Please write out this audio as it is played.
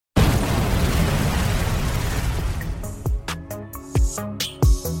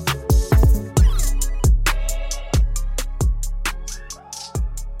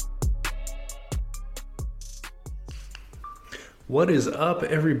What is up,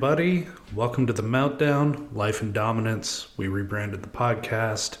 everybody? Welcome to the Meltdown, Life and Dominance. We rebranded the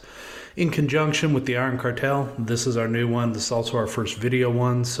podcast in conjunction with the Iron Cartel. This is our new one. This is also our first video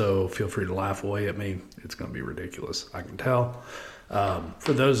one, so feel free to laugh away at me. It's going to be ridiculous, I can tell.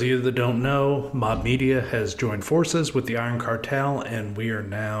 For those of you that don't know, Mob Media has joined forces with the Iron Cartel, and we are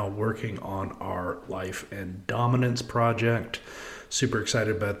now working on our Life and Dominance project. Super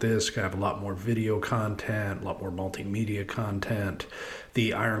excited about this. Gonna have a lot more video content, a lot more multimedia content.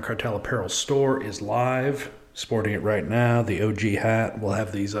 The Iron Cartel apparel store is live, sporting it right now. The OG hat, we'll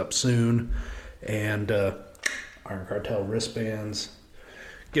have these up soon. And Iron Cartel wristbands.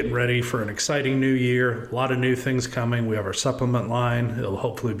 Getting ready for an exciting new year. A lot of new things coming. We have our supplement line. It'll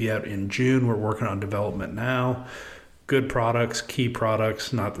hopefully be out in June. We're working on development now. Good products, key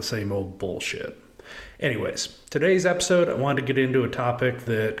products, not the same old bullshit. Anyways, today's episode, I wanted to get into a topic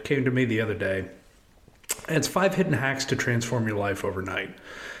that came to me the other day. And it's 5 hidden hacks to transform your life overnight.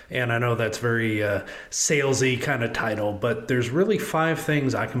 And I know that's very salesy kind of title, but there's really 5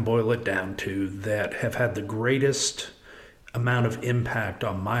 things I can boil it down to that have had the greatest amount of impact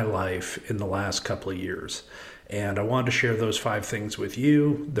on my life in the last couple of years. And I wanted to share those 5 things with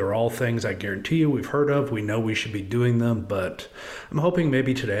you. They're all things I guarantee you we've heard of. We know we should be doing them, but I'm hoping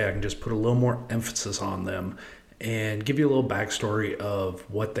maybe today I can just put a little more emphasis on them and give you a little backstory of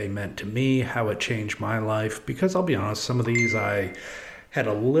what they meant to me, how it changed my life. Because I'll be honest, some of these I had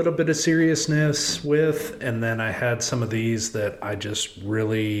a little bit of seriousness with, and then I had some of these that I just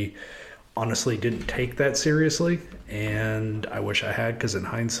really honestly didn't take that seriously. And I wish I had, because in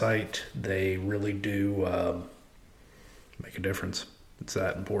hindsight, they really do make a difference. It's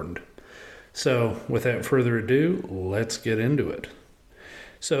that important. So without further ado, let's get into it.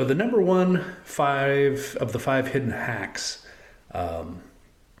 So the number 5 of the 5 hidden hacks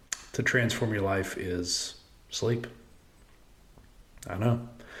to transform your life is sleep. I know.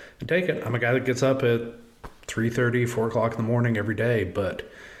 And take it. I'm a guy that gets up at 3:30, 4 o'clock in the morning every day, but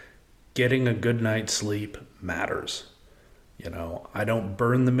getting a good night's sleep matters. You know, I don't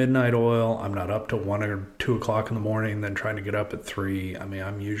burn the midnight oil. I'm not up till 1 or 2 o'clock in the morning, then trying to get up at 3. I mean,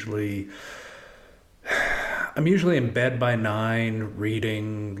 I'm usually in bed by 9,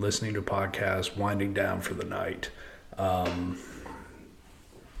 reading, listening to podcasts, winding down for the night.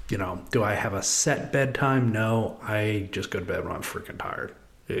 Do I have a set bedtime? No, I just go to bed when I'm freaking tired.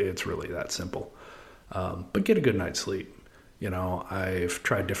 It's really that simple. But get a good night's sleep. You know, I've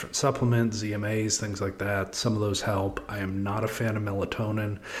tried different supplements, ZMAs, things like that. Some of those help. I am not a fan of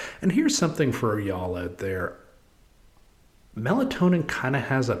melatonin. And here's something for y'all out there. Melatonin kind of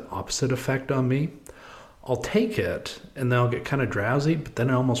has an opposite effect on me. I'll take it and then I'll get kind of drowsy, but then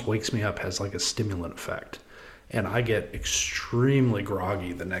it almost wakes me up, has like a stimulant effect. And I get extremely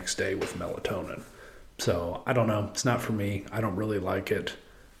groggy the next day with melatonin. So I don't know. It's not for me. I don't really like it.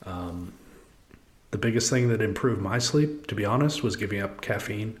 The biggest thing that improved my sleep, to be honest, was giving up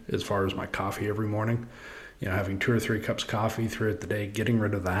caffeine as far as my coffee every morning. You know, having 2 or 3 cups of coffee throughout the day, getting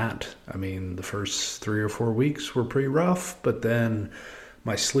rid of that. I mean, the first 3 or 4 weeks were pretty rough, but then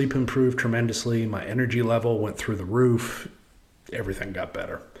my sleep improved tremendously. My energy level went through the roof. Everything got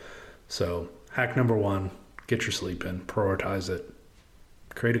better. So hack number 1, get your sleep in, prioritize it.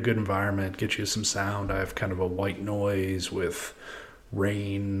 Create a good environment, get you some sound. I have kind of a white noise with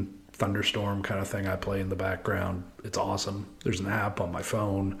rain, thunderstorm kind of thing I play in the background. It's awesome. There's an app on my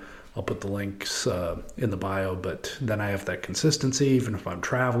phone. I'll put the links in the bio, but then I have that consistency even if I'm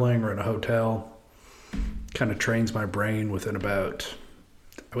traveling or in a hotel. Kind of trains my brain within about,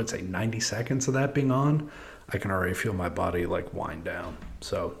 I would say 90 seconds of that being on. I can already feel my body like wind down.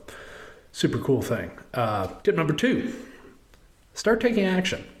 So super cool thing. Tip number 2, start taking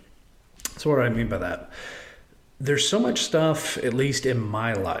action. So what do I mean by that? There's so much stuff, at least in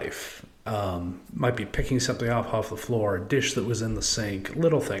my life, might be picking something up off the floor, a dish that was in the sink,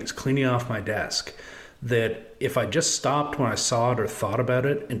 little things, cleaning off my desk, that if I just stopped when I saw it or thought about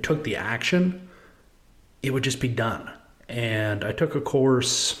it and took the action, it would just be done. And I took a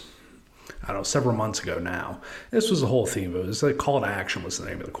course, I don't know, several months ago now. This was the whole theme of it. It was like Call to Action was the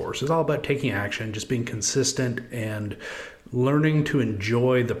name of the course. It's all about taking action, just being consistent and learning to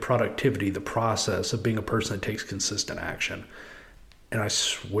enjoy the productivity, the process of being a person that takes consistent action. And I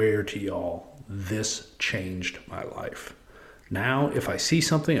swear to y'all, this changed my life. Now, if I see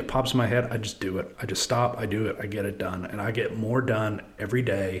something, it pops in my head, I just do it. I just stop, I do it, I get it done. And I get more done every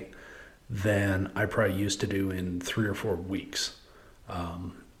day than I probably used to do in 3 or 4 weeks.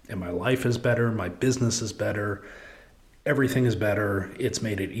 And my life is better, my business is better. everything is better. It's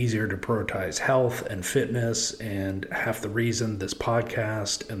made it easier to prioritize health and fitness. And half the reason this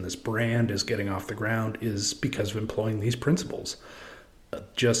podcast and this brand is getting off the ground is because of employing these principles.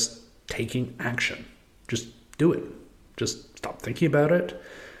 Just taking action. Just do it. Just stop thinking about it.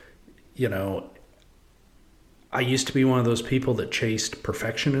 You know, I used to be one of those people that chased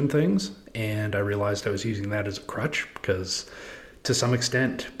perfection in things, and I realized I was using that as a crutch because to some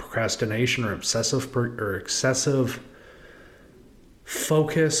extent, procrastination or excessive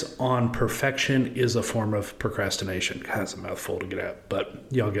focus on perfection is a form of procrastination. God, that's a mouthful to get out, but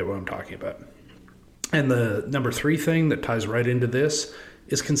y'all get what I'm talking about. And the number 3 thing that ties right into this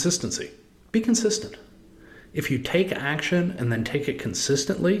is consistency. Be consistent. If you take action and then take it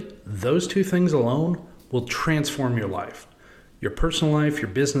consistently, those 2 things alone will transform your life. Your personal life, your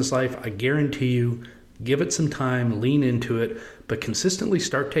business life, I guarantee you, give it some time, lean into it, but consistently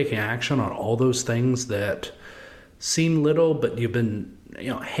start taking action on all those things that seem little, but you've been,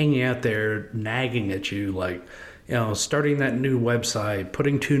 hanging out there, nagging at you, like, starting that new website,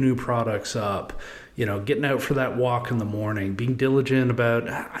 putting 2 new products up, getting out for that walk in the morning, being diligent about,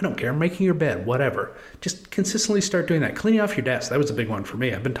 I don't care, making your bed, whatever. Just consistently start doing that. Cleaning off your desk, that was a big one for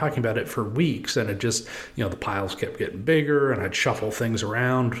me. I've been talking about it for weeks, and it just, the piles kept getting bigger, and I'd shuffle things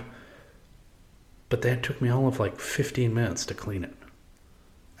around. But that took me all of like 15 minutes to clean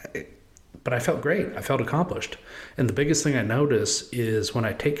it. But I felt great. I felt accomplished. And the biggest thing I notice is when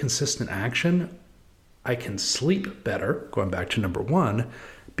I take consistent action, I can sleep better, going back to number 1,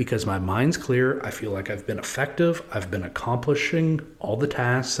 because my mind's clear. I feel like I've been effective. I've been accomplishing all the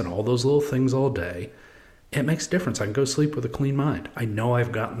tasks and all those little things all day. It makes a difference. I can go sleep with a clean mind. I know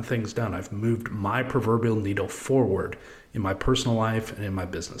I've gotten things done. I've moved my proverbial needle forward in my personal life and in my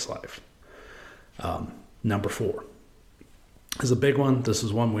business life. Number 4 is a big one. This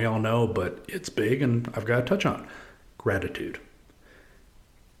is one we all know, but it's big and I've got to touch on. Gratitude.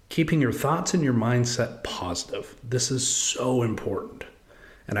 Keeping your thoughts and your mindset positive. This is so important.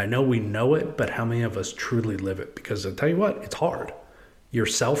 And I know we know it, but how many of us truly live it? Because I'll tell you what, it's hard. Your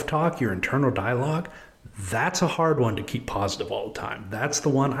self-talk, your internal dialogue, that's a hard one to keep positive all the time. That's the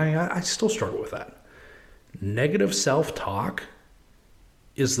one I still struggle with that. Negative self-talk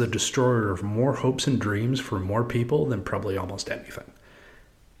is the destroyer of more hopes and dreams for more people than probably almost anything.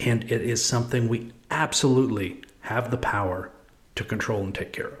 And it is something we absolutely have the power to control and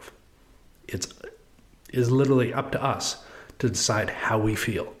take care of. It is literally up to us to decide how we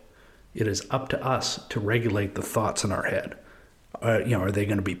feel. It is up to us to regulate the thoughts in our head. Are they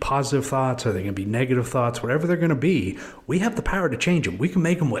going to be positive thoughts? Are they going to be negative thoughts? Whatever they're going to be, we have the power to change them. We can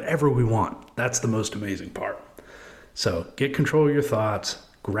make them whatever we want. That's the most amazing part. So get control of your thoughts,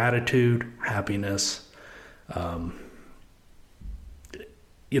 gratitude, happiness.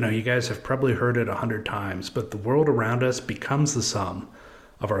 You guys have probably heard it 100 times, but the world around us becomes the sum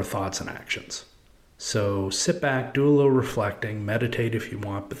of our thoughts and actions. So sit back, do a little reflecting, meditate if you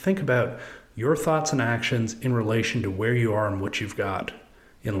want, but think about your thoughts and actions in relation to where you are and what you've got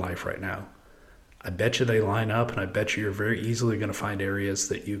in life right now. I bet you they line up, and I bet you're very easily going to find areas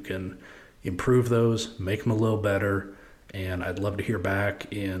that you can improve those, make them a little better. And I'd love to hear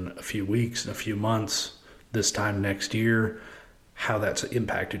back in a few weeks, in a few months, this time next year, how that's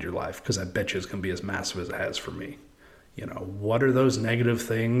impacted your life, because I bet you it's going to be as massive as it has for me. What are those negative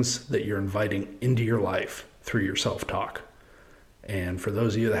things that you're inviting into your life through your self-talk? And for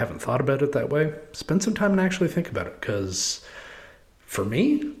those of you that haven't thought about it that way, spend some time and actually think about it, because for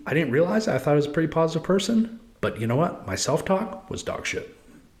me, I didn't realize it. I thought I was a pretty positive person, but you know what? My self-talk was dog shit.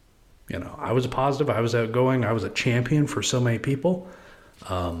 I was positive, I was outgoing, I was a champion for so many people.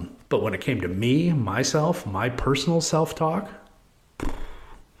 But when it came to me, myself, my personal self-talk,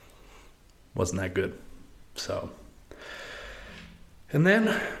 wasn't that good. So, and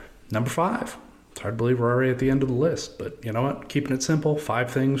then number 5, it's hard to believe we're already at the end of the list, but you know what? Keeping it simple,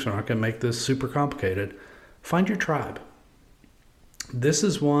 5 things. We're not going to make this super complicated. Find your tribe. This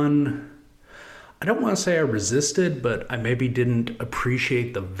is one, I don't want to say I resisted, but I maybe didn't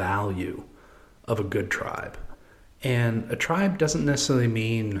appreciate the value of a good tribe. And a tribe doesn't necessarily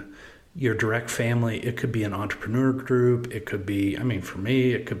mean your direct family. It could be an entrepreneur group. It could be, for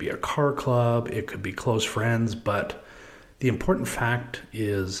me, it could be a car club. It could be close friends. But the important fact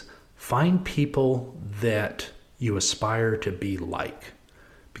is find people that you aspire to be like.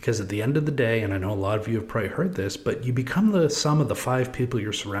 Because at the end of the day, and I know a lot of you have probably heard this, but you become the sum of the 5 people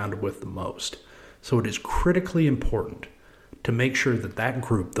you're surrounded with the most. So it is critically important to make sure that that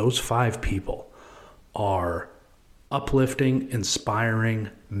group, those 5 people, are uplifting, inspiring,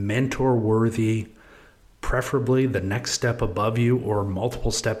 mentor-worthy, preferably the next step above you or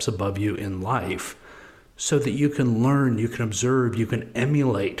multiple steps above you in life, so that you can learn, you can observe, you can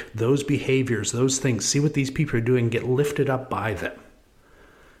emulate those behaviors, those things, see what these people are doing, get lifted up by them.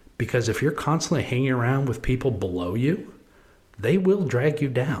 Because if you're constantly hanging around with people below you, they will drag you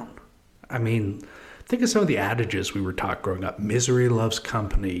down. I mean, think of some of the adages we were taught growing up. Misery loves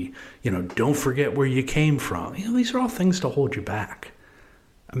company. Don't forget where you came from. These are all things to hold you back.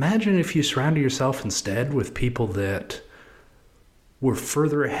 Imagine if you surrounded yourself instead with people that were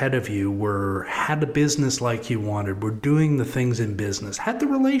further ahead of you, had a business like you wanted, were doing the things in business, had the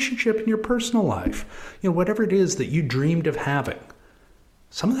relationship in your personal life, whatever it is that you dreamed of having.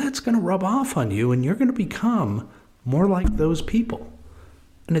 Some of that's going to rub off on you, and you're going to become more like those people.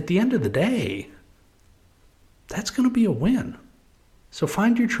 And at the end of the day, that's going to be a win. So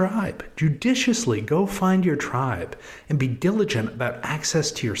find your tribe. Judiciously go find your tribe and be diligent about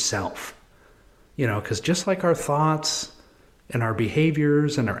access to yourself. Because just like our thoughts and our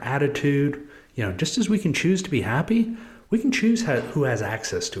behaviors and our attitude, just as we can choose to be happy, we can choose who has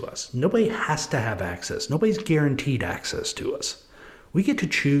access to us. Nobody has to have access. Nobody's guaranteed access to us. We get to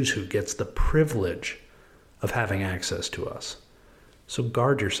choose who gets the privilege of having access to us. So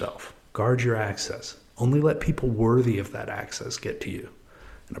guard yourself. Guard your access. Only let people worthy of that access get to you.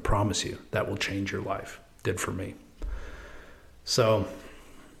 And I promise you, that will change your life. Did for me. So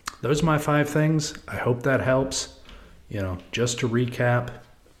those are my 5 things. I hope that helps. Just to recap,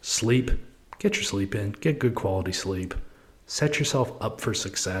 sleep. Get your sleep in. Get good quality sleep. Set yourself up for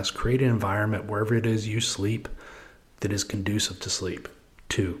success. Create an environment wherever it is you sleep that is conducive to sleep.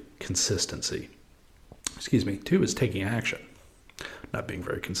 2, consistency. 2 is taking action. Not being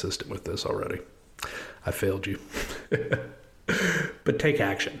very consistent with this already. I failed you. But take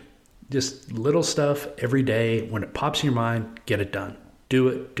action. Just little stuff every day. When it pops in your mind, get it done. Do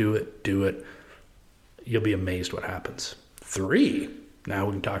it, do it, do it. You'll be amazed what happens. 3, now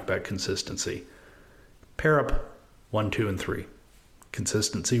we can talk about consistency. Pair up 1, 2, and 3.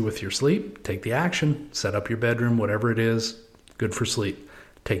 Consistency with your sleep. Take the action. Set up your bedroom, whatever it is. Good for sleep.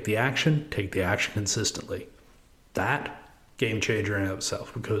 Take the action consistently. That, game changer in and of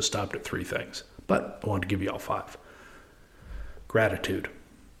itself. We could have stopped at 3 things. But I want to give you all 5. Gratitude.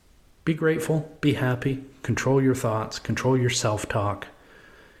 Be grateful. Be happy. Control your thoughts. Control your self-talk.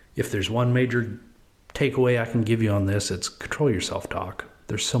 If there's one major takeaway I can give you on this, it's control your self-talk.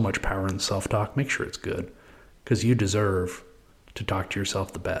 There's so much power in self-talk. Make sure it's good. Because you deserve to talk to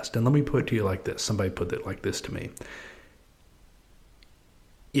yourself the best. And let me put it to you like this. Somebody put it like this to me.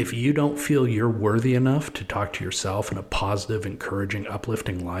 If you don't feel you're worthy enough to talk to yourself in a positive, encouraging,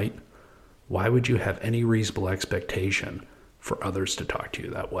 uplifting light, why would you have any reasonable expectation for others to talk to you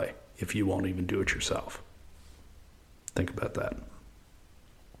that way if you won't even do it yourself? Think about that.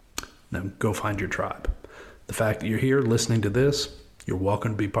 Now go find your tribe. The fact that you're here listening to this, you're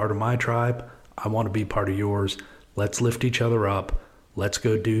welcome to be part of my tribe. I want to be part of yours. Let's lift each other up. Let's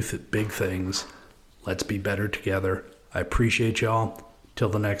go do big things. Let's be better together. I appreciate y'all. Till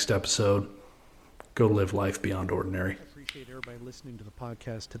the next episode, go live life beyond ordinary. I appreciate everybody listening to the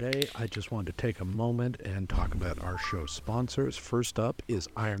podcast today. I just wanted to take a moment and talk about our show sponsors. First up is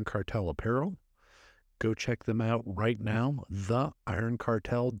Iron Cartel Apparel. Go check them out right now,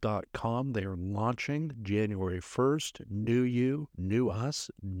 theironcartel.com. They are launching January 1st. New you, new us,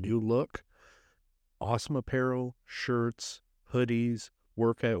 new look. Awesome apparel, shirts, hoodies,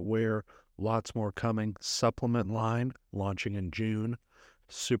 workout wear, lots more coming. Supplement line launching in June.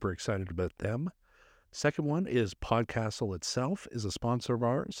 Super excited about them. Second one is Podcastle itself is a sponsor of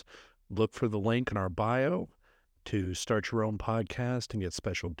ours. Look for the link in our bio to start your own podcast and get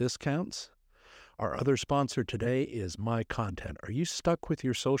special discounts. Our other sponsor today is My Content. Are you stuck with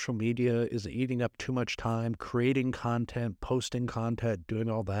your social media? Is it eating up too much time creating content, posting content, doing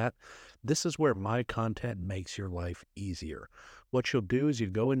all that? This is where My Content makes your life easier. What you'll do is you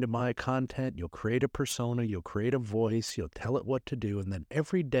go into My Content, you'll create a persona, you'll create a voice, you'll tell it what to do, and then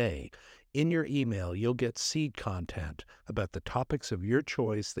every day in your email, you'll get seed content about the topics of your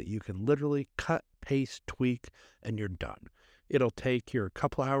choice that you can literally cut, paste, tweak, and you're done. It'll take your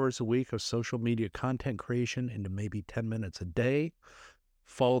couple hours a week of social media content creation into maybe 10 minutes a day.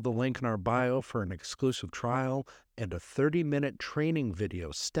 Follow the link in our bio for an exclusive trial and a 30-minute training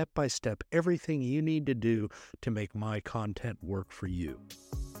video, step-by-step, everything you need to do to make My Content work for you.